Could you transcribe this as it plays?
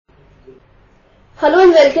Hello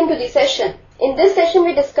and welcome to the session. In this session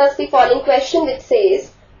we discuss the following question which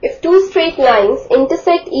says, if two straight lines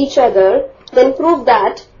intersect each other, then prove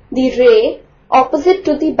that the ray opposite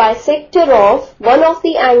to the bisector of one of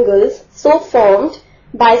the angles so formed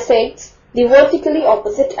bisects the vertically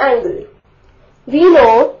opposite angle. We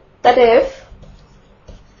know that if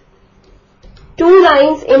two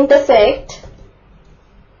lines intersect,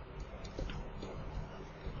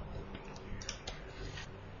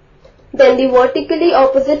 then the vertically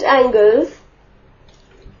opposite angles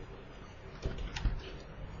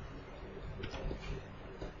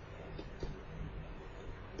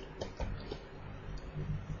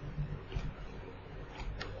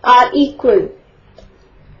are equal.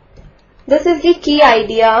 This is the key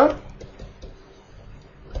idea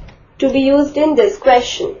to be used in this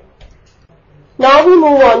question. Now we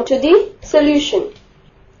move on to the solution.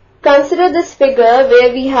 Consider this figure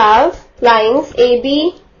where we have lines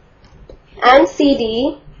AB and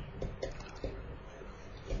CD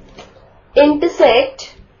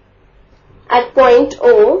intersect at point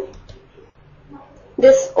O.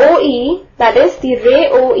 This OE, that is the ray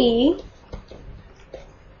OE,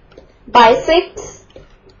 bisects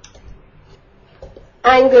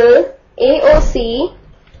angle AOC,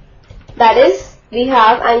 that is we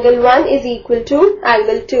have angle 1 is equal to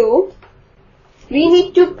angle 2. We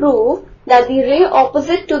need to prove that the ray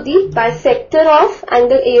opposite to the bisector of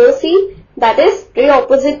angle AOC, that is ray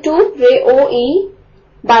opposite to ray OE,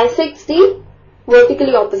 bisects the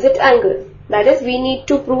vertically opposite angle. That is, we need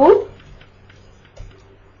to prove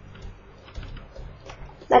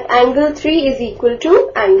that angle 3 is equal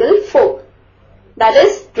to angle 4. That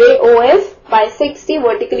is, ray OF bisects the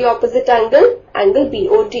vertically opposite angle, angle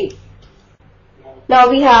BOD. Now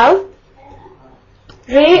we have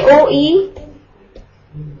ray OE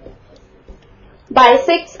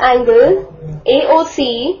bisects angle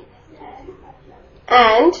AOC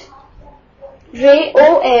and ray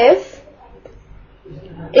OF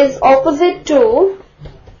is opposite to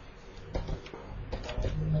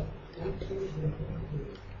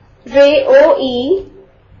ray OE.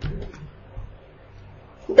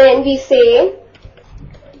 Then we say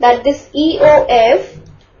that this EOF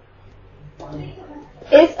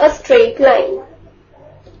is a straight line.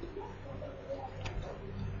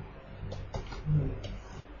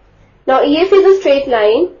 Now EF is a straight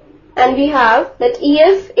line and we have that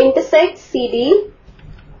EF intersects CD .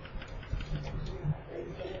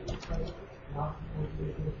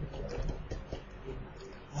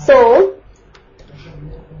 So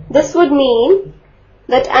this would mean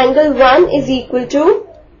that angle 1 is equal to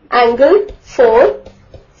angle 4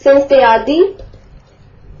 since they are the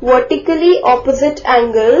vertically opposite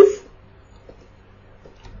angles,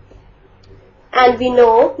 and we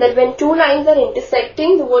know that when two lines are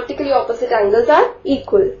intersecting, the vertically opposite angles are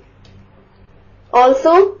equal.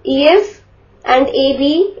 Also, EF and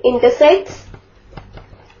AB intersects.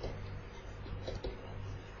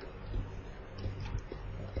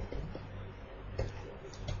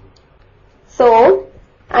 So,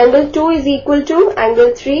 angle 2 is equal to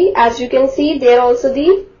angle 3. As you can see, they are also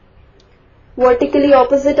the vertically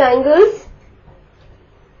opposite angles,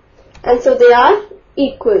 and so they are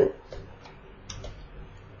equal.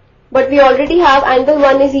 But we already have angle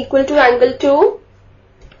 1 is equal to angle 2.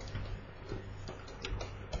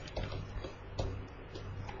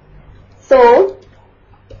 So,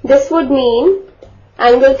 this would mean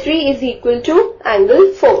angle 3 is equal to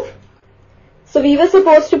angle 4. So, we were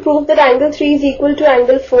supposed to prove that angle 3 is equal to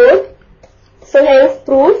angle 4. So, hence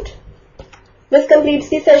proved. This completes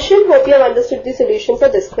the session. Hope you have understood the solution for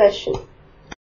this question.